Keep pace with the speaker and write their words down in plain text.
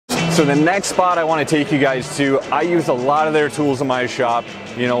So the next spot I want to take you guys to, I use a lot of their tools in my shop.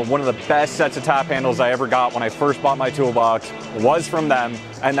 You know, one of the best sets of tap handles I ever got when I first bought my toolbox was from them,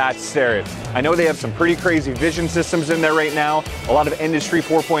 and that's Starrett. I know they have some pretty crazy vision systems in there right now, a lot of Industry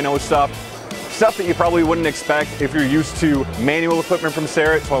 4.0 stuff that you probably wouldn't expect if you're used to manual equipment from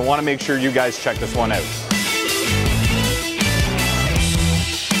Starrett, so I want to make sure you guys check this one out.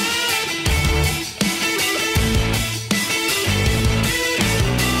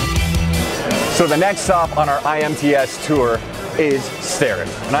 So the next stop on our IMTS tour is Starrett,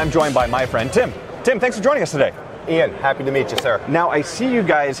 and I'm joined by my friend Tim. Tim, thanks for joining us today. Ian, happy to meet you, sir. Now, I see you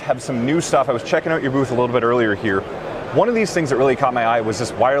guys have some new stuff. I was checking out your booth a little bit earlier here. One of these things that really caught my eye was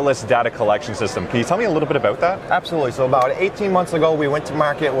this wireless data collection system. Can you tell me a little bit about that? Absolutely. So about 18 months ago, we went to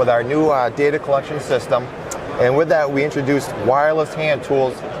market with our new data collection system. And with that, we introduced wireless hand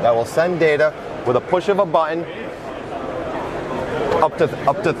tools that will send data with a push of a button up to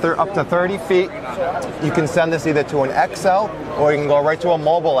 30 feet. You can send this either to an XL or you can go right to a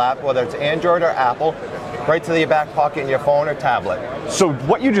mobile app, whether it's Android or Apple, right to your back pocket in your phone or tablet. So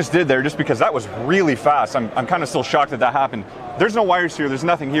what you just did there, just because that was really fast, I'm kind of still shocked that that happened. There's no wires here, there's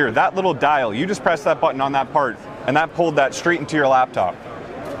nothing here. That little dial, you just press that button on that part and that pulled that straight into your laptop.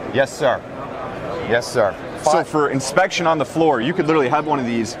 Yes, sir. Yes, sir. So for inspection on the floor, you could literally have one of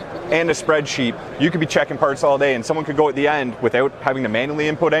these and a spreadsheet. You could be checking parts all day and someone could go at the end without having to manually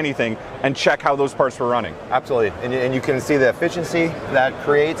input anything and check how those parts were running. Absolutely, and you can see the efficiency that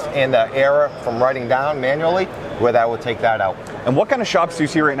creates and the error from writing down manually, where that will take that out. And what kind of shops do you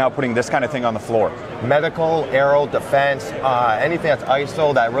see right now putting this kind of thing on the floor? Medical, aero, defense, anything that's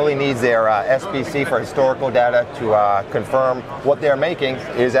ISO that really needs their SBC for historical data to confirm what they're making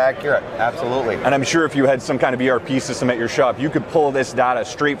is accurate, absolutely. And I'm sure if you had some kind of ERP system at your shop, you could pull this data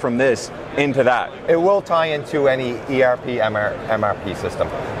straight from this into that. It will tie into any ERP, MRP system.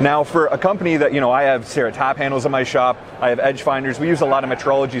 Now for a company that, you know, I have Starrett tap handles in my shop, I have edge finders, we use a lot of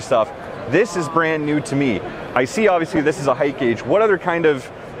metrology stuff. This is brand new to me. I see obviously this is a height gauge. What other kind of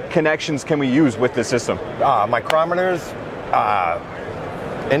connections can we use with this system? Micrometers,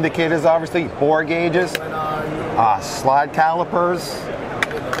 indicators obviously, bore gauges, slide calipers.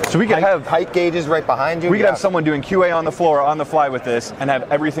 So we could have height gauges right behind you. We could have someone doing QA on the floor, on the fly with this, and have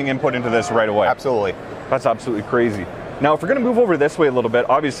everything input into this right away. Absolutely. That's absolutely crazy. Now, if we're going to move over this way a little bit,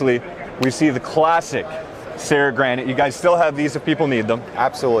 obviously, we see the classic Starrett granite. You guys still have these if people need them.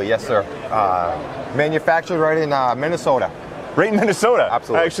 Absolutely, yes, sir. Manufactured right in Minnesota. Right in Minnesota?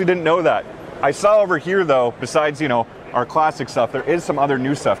 Absolutely. I actually didn't know that. I saw over here, though, besides, you know, our classic stuff, there is some other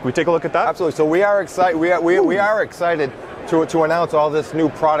new stuff. Can we take a look at that? Absolutely. So we are excited. We are excited to announce all this new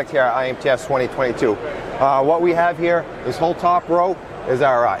product here at IMTS 2022. What we have here, this whole top row, is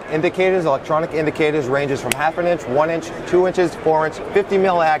our indicators, electronic indicators, ranges from 1/2 inch, 1 inch, 2 inches, 4 inch, 50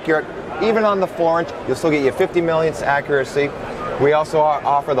 mil accurate. Even on the 4 inch, you'll still get your 50 millionths accuracy. We also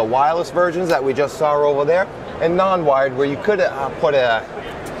offer the wireless versions that we just saw over there, and non-wired, where you could put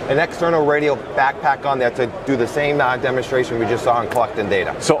an external radio backpack on there to do the same demonstration we just saw on collecting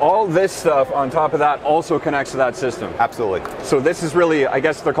data. So all this stuff on top of that also connects to that system? Absolutely. So this is really, I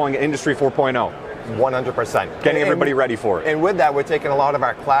guess they're calling it Industry 4.0. 100%. Getting everybody ready for it. And with that, we're taking a lot of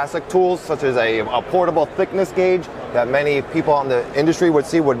our classic tools, such as a portable thickness gauge that many people in the industry would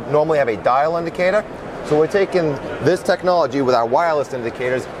see would normally have a dial indicator. So we're taking this technology with our wireless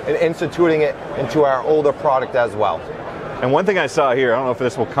indicators and instituting it into our older product as well. And one thing I saw here, I don't know if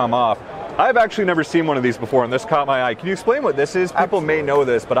this will come off, I've actually never seen one of these before, and this caught my eye. Can you explain what this is? People Absolutely. may know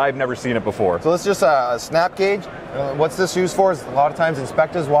this, but I've never seen it before. So it's just a snap gauge. What's this used for is a lot of times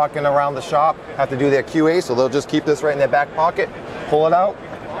inspectors walking around the shop have to do their QA, so they'll just keep this right in their back pocket, pull it out.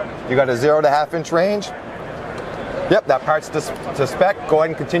 You got a 0 to 1/2 inch range. Yep, that part's to spec. Go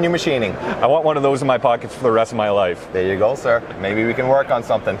ahead and continue machining. I want one of those in my pockets for the rest of my life. There you go, sir. Maybe we can work on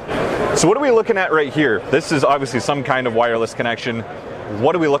something. So what are we looking at right here? This is obviously some kind of wireless connection.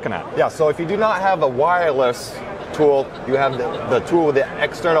 What are we looking at? Yeah, so if you do not have a wireless tool, you have the tool with the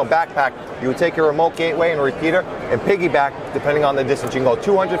external backpack. You would take your remote gateway and repeater and piggyback depending on the distance. You can go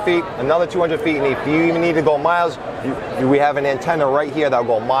 200 feet, another 200 feet, and if you even need to go miles, we have an antenna right here that'll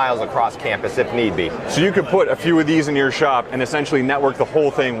go miles across campus if need be. So you could put a few of these in your shop and essentially network the whole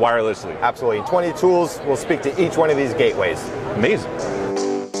thing wirelessly. Absolutely. 20 tools will speak to each one of these gateways. Amazing.